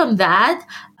apart from that,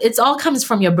 it all comes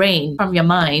from your brain, from your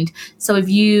mind. So if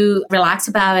you relax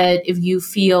about it, if you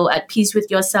feel at peace with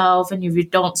yourself, and if you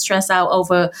don't stress out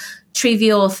over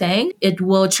trivial thing, it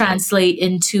will translate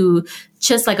into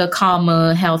just like a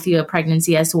calmer, healthier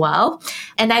pregnancy as well.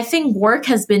 And I think work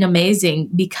has been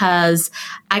amazing because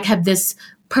I have this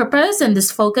purpose and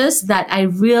this focus that I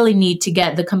really need to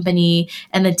get the company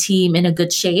and the team in a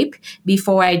good shape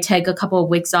before I take a couple of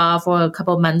weeks off or a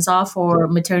couple of months off for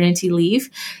maternity leave.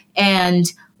 And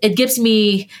it gives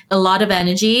me a lot of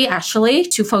energy actually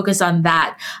to focus on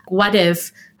that. What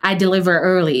if I deliver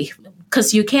early?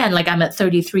 Because you can, like I'm at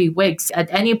 33 weeks. At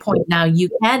any point now, you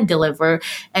can deliver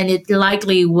and it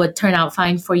likely would turn out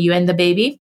fine for you and the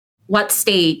baby. What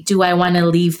state do I want to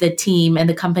leave the team and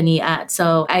the company at?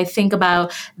 So I think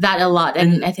about that a lot,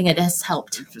 and I think it has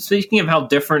helped. Speaking of how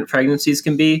different pregnancies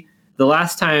can be, the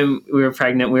last time we were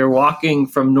pregnant, we were walking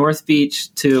from North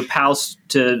Beach to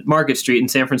Market Street in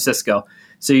San Francisco.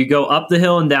 So you go up the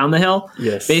hill and down the hill.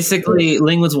 Yes. Basically,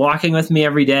 Ling was walking with me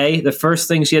every day. The first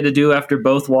thing she had to do after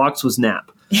both walks was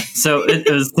nap. So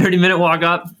it was 30-minute walk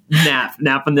up,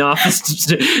 nap in the office,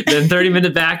 then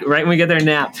 30-minute back, right when we get there,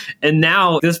 nap. And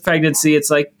now this pregnancy, it's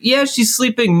like, yeah, she's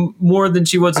sleeping more than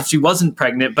she was if she wasn't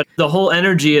pregnant, but the whole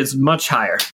energy is much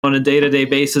higher on a day-to-day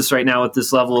basis right now with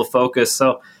this level of focus.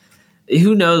 So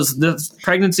who knows? The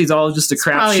pregnancy is all just a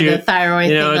crapshoot. Probably the thyroid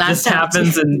thing. It just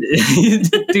happens, and you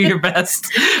do your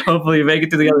best. Hopefully, you make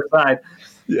it to the other side.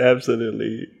 Yeah,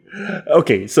 absolutely.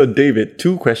 Okay, so David,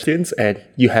 2 questions, and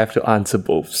you have to answer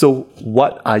both. So,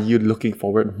 what are you looking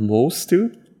forward most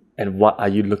to, and what are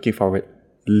you looking forward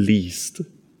least?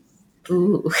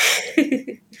 Ooh.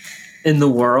 In the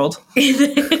world, with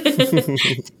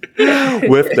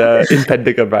the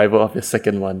impending arrival of your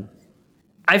second one.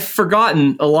 I've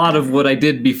forgotten a lot of what I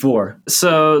did before.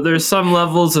 So there's some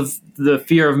levels of the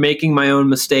fear of making my own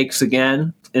mistakes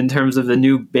again in terms of the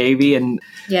new baby. And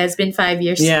yeah, it's been 5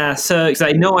 years. Yeah, so 'cause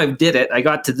I know I did it. I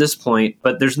got to this point,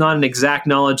 but there's not an exact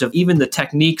knowledge of even the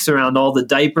techniques around all the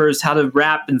diapers, how to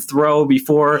wrap and throw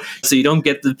before so you don't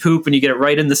get the poop and you get it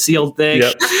right in the sealed thing.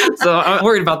 Yep. So I'm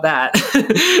worried about that.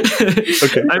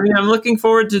 Okay. I mean, I'm looking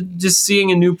forward to just seeing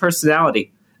a new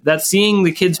personality. That's seeing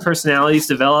the kids' personalities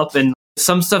develop, and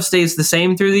some stuff stays the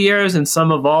same through the years and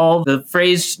some evolve. The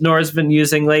phrase Nora's been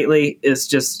using lately is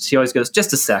just, she always goes,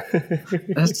 just a sec.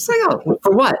 It's just like, oh,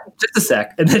 for what? Just a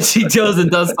sec. And then she goes and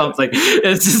does something.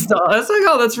 It's like,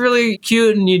 oh, that's really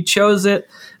cute and you chose it.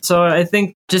 So I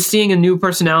think just seeing a new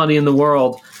personality in the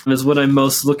world is what I'm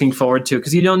most looking forward to,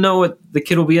 because you don't know what the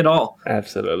kid will be at all.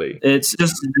 Absolutely. It's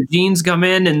just the genes come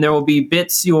in and there will be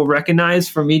bits you will recognize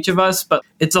from each of us, but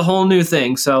it's a whole new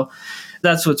thing. So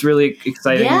that's what's really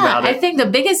exciting about it. I think the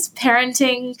biggest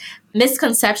parenting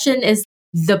misconception is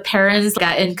the parents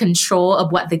got in control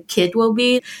of what the kid will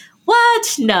be.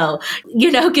 What? No.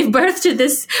 Give birth to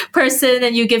this person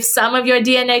and you give some of your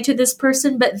DNA to this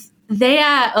person, but they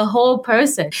are a whole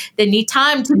person. They need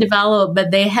time to develop, but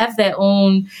they have their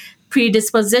own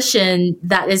predisposition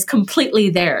that is completely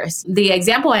theirs. The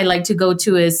example I like to go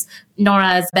to is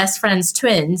Nora's best friend's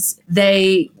twins.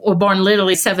 They were born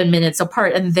literally 7 minutes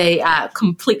apart and they are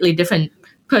completely different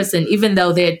person, even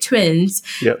though they're twins.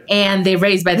 Yep. And they're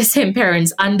raised by the same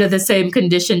parents under the same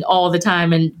condition all the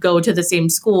time and go to the same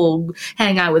school,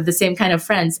 hang out with the same kind of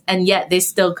friends, and yet they're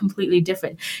still completely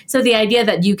different. So the idea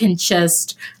that you can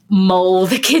just mold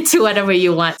the kid to whatever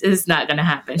you want is not going to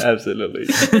happen. Absolutely.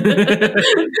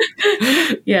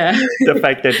 Yeah. The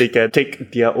fact that they can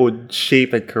take their own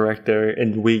shape and character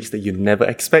in ways that you never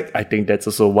expect, I think that's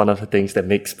also one of the things that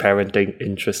makes parenting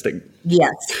interesting.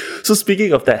 Yes. So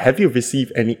speaking of that, have you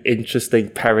received any interesting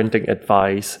parenting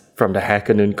advice from the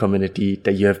HackerNoon community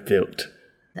that you have built?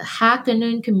 The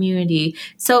HackerNoon community.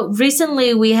 So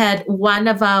recently we had one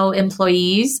of our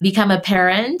employees become a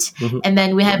parent, and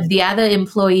then we have the other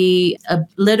employee, a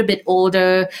little bit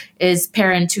older, is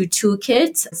parent to 2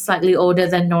 kids, slightly older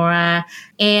than Nora.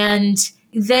 And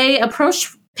they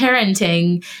approach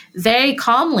parenting very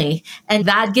calmly, and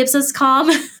that gives us calm.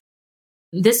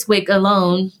 This week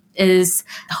alone is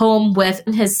home with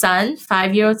his son,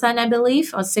 5-year-old son, I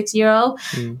believe, or 6-year-old.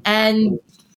 And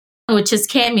which is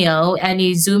Cameo,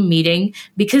 any Zoom meeting,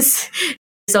 because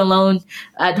he's alone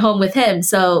at home with him.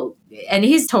 So, and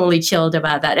he's totally chilled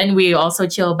about that. And we also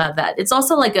chill about that. It's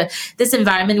also like this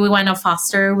environment we want to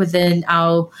foster within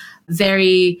our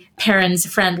very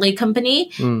parents-friendly company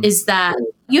is that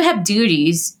you have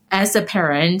duties as a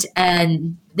parent,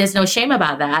 and there's no shame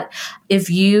about that. If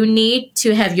you need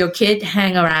to have your kid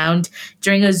hang around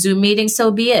during a Zoom meeting,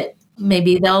 so be it.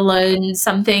 Maybe they'll learn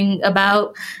something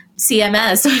about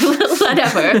CMS or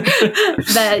whatever,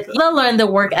 but they'll learn the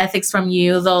work ethics from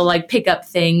you. They'll like pick up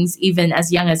things even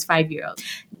as young as 5-year-old.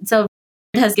 So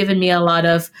it has given me a lot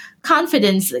of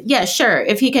confidence. Yeah, sure.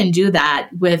 If he can do that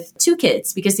with 2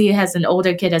 kids, because he has an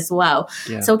older kid as well.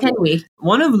 Yeah. So can we?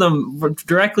 One of them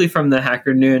directly from the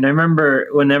HackerNoon. I remember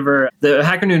whenever the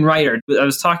HackerNoon writer, I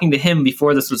was talking to him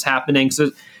before this was happening.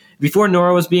 So before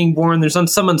Nora was being born, there's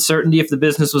some uncertainty if the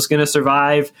business was going to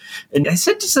survive. And I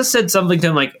just said something to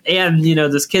him like, and,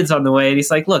 this kid's on the way. And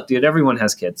he's like, look, dude, everyone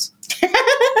has kids.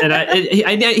 And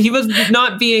he was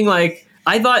not being like,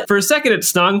 I thought for a second it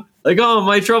stung. Like, oh,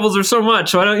 my troubles are so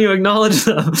much. Why don't you acknowledge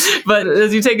them? But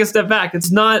as you take a step back, it's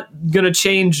not going to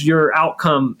change your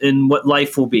outcome in what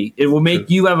life will be. It will make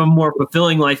you have a more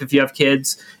fulfilling life if you have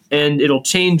kids, and it'll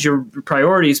change your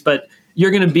priorities. But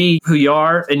you're going to be who you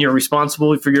are, and you're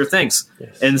responsible for your things.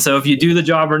 Yes. And so if you do the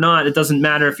job or not, it doesn't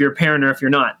matter if you're a parent or if you're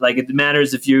not. Like, it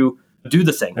matters if you do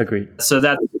the thing. Agreed. So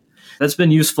that's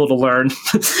been useful to learn.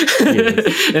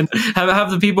 Yes. And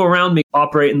have the people around me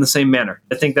operate in the same manner.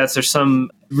 I think there's some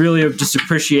really just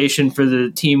appreciation for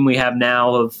the team we have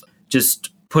now of just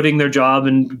putting their job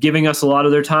and giving us a lot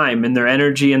of their time and their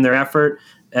energy and their effort,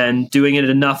 and doing it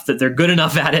enough that they're good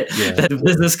enough at it that the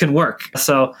business can work.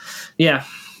 So, yeah.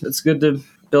 It's good to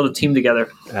build a team together.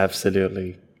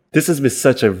 Absolutely. This has been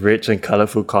such a rich and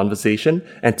colorful conversation.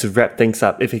 And to wrap things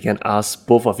up, if I can ask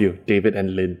both of you, David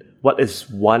and Lynn, what is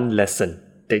one lesson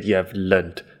that you have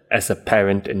learned as a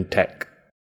parent in tech?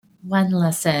 One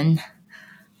lesson.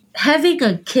 Having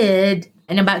a kid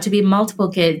and about to be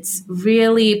multiple kids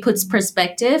really puts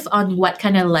perspective on what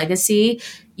kind of legacy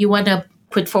you want to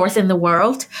put forth in the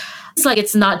world. It's like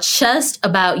it's not just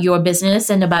about your business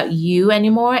and about you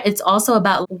anymore. It's also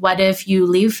about what if you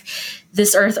leave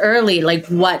this earth early? Like,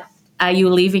 what are you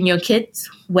leaving your kids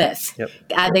with? Yep.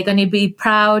 Are they going to be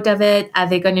proud of it? Are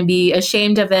they going to be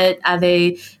ashamed of it? Are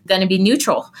they going to be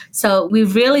neutral? So we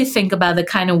really think about the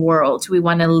kind of world we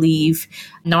want to leave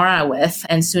Nora with,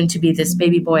 and soon to be this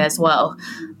baby boy as well.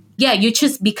 Yeah, you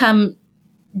just become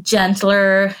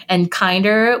gentler and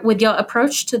kinder with your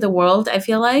approach to the world, I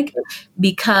feel like,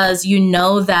 because you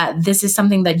know that this is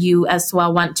something that you as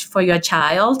well want for your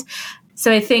child. So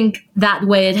I think that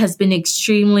way it has been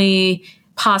extremely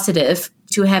positive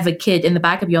to have a kid in the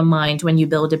back of your mind when you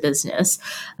build a business.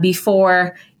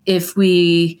 Before, if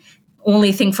we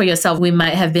only think for yourself, we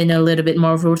might have been a little bit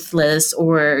more ruthless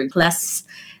or less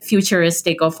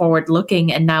futuristic or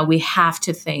forward-looking, and now we have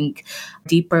to think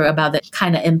deeper about the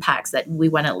kind of impacts that we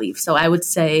want to leave. So I would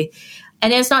say,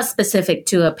 and it's not specific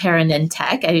to a parent in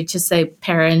tech, I just say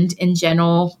parent in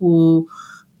general who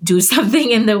do something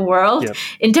in the world. Yep.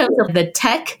 In terms of the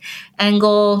tech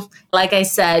angle, like I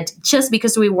said, just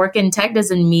because we work in tech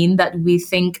doesn't mean that we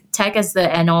think tech as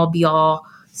the end-all be-all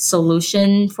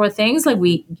solution for things. Like,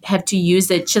 we have to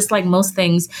use it just like most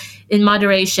things in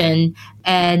moderation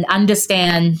and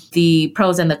understand the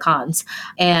pros and the cons.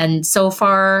 And so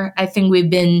far, I think we've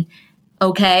been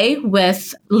okay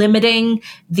with limiting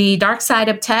the dark side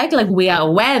of tech. Like, we are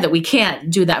aware that we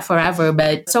can't do that forever,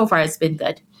 but so far it's been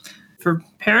good. For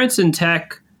parents in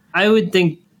tech, I would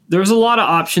think there's a lot of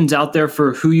options out there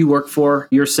for who you work for,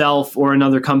 yourself or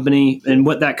another company, and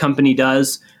what that company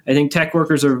does. I think tech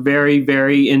workers are very,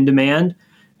 very in demand.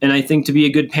 And I think to be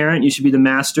a good parent, you should be the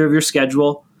master of your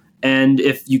schedule. And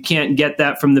if you can't get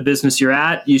that from the business you're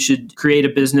at, you should create a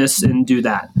business and do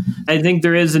that. I think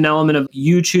there is an element of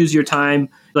you choose your time.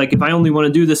 Like if I only want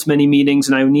to do this many meetings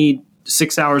and I need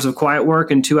 6 hours of quiet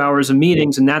work and 2 hours of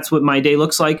meetings, and that's what my day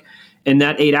looks like. And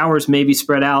that 8 hours may be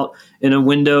spread out in a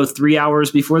window 3 hours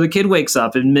before the kid wakes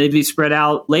up, and maybe spread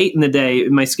out late in the day.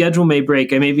 My schedule may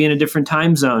break. I may be in a different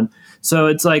time zone. So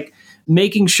it's like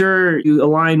making sure you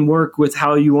align work with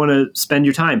how you want to spend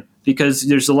your time, because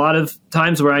there's a lot of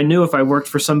times where I knew if I worked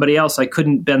for somebody else, I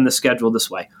couldn't bend the schedule this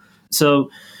way. So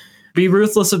be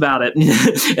ruthless about it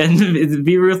and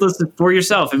be ruthless for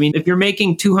yourself. I mean, if you're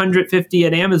making 250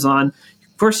 at Amazon,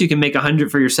 of course you can make 100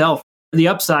 for yourself. The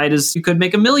upside is you could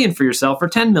make 1 million for yourself or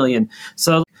 10 million.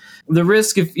 So the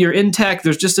risk, if you're in tech,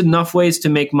 there's just enough ways to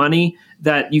make money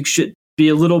that you should be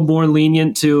a little more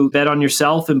lenient to bet on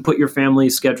yourself and put your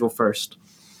family's schedule first.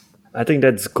 I think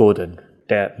that's golden.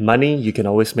 That money you can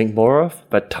always make more of,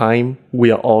 but time,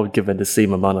 we are all given the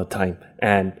same amount of time.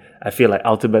 And I feel like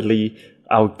ultimately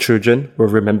our children will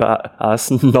remember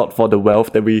us not for the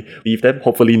wealth that we leave them,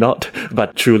 hopefully not,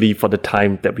 but truly for the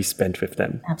time that we spent with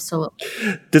them. Absolutely.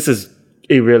 This is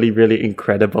a really, really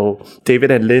incredible. David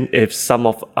and Lynn, if some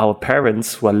of our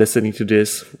parents who are listening to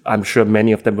this, I'm sure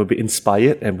many of them will be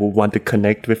inspired and will want to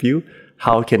connect with you.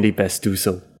 How can they best do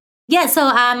so? Yeah, so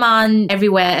I'm on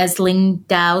everywhere as Ling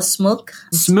Dao Smook.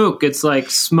 Smook, it's like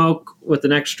smoke with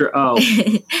an extra O.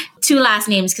 2 last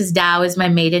names because Dao is my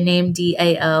maiden name,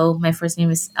 DAO. My first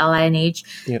name is LINH.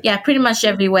 Yep. Yeah, pretty much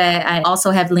everywhere. I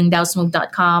also have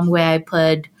lingdaosmook.com where I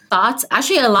put thoughts,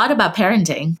 actually a lot about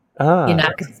parenting.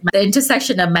 Okay. The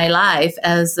intersection of my life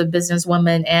as a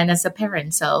businesswoman and as a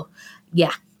parent. So,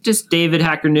 yeah. Just David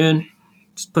HackerNoon.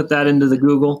 Just put that into the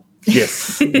Google.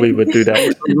 Yes, we would do that.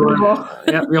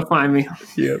 Yeah, you'll find me.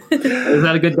 Yeah. Is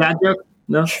that a good dad joke?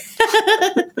 No?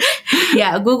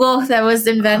 Yeah, Google, that was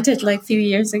invented like a few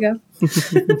years ago.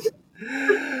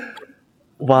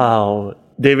 Wow.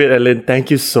 David and Lynn, thank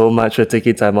you so much for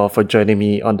taking time off for joining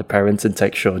me on the Parents in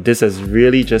Tech show. This has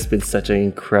really just been such an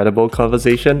incredible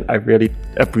conversation. I really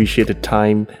appreciate the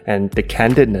time and the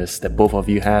candidness that both of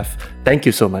you have. Thank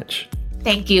you so much.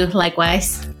 Thank you.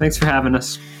 Likewise. Thanks for having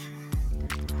us.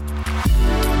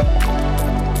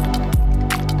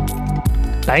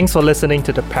 Thanks for listening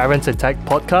to the Parents in Tech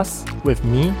podcast with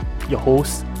me, your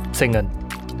host, Tsingen.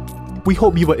 We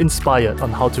hope you were inspired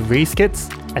on how to raise kids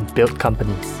and build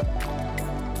companies.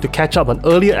 To catch up on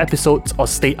earlier episodes or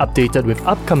stay updated with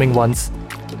upcoming ones,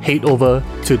 head over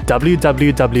to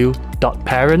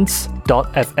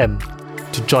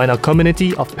www.parents.fm to join our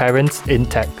community of parents in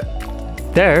tech.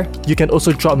 There, you can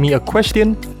also drop me a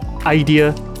question,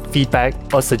 idea, feedback,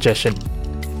 or suggestion.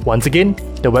 Once again,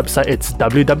 the website is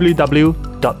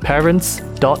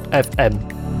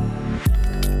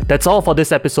www.parents.fm. That's all for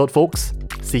this episode, folks.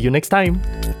 See you next time.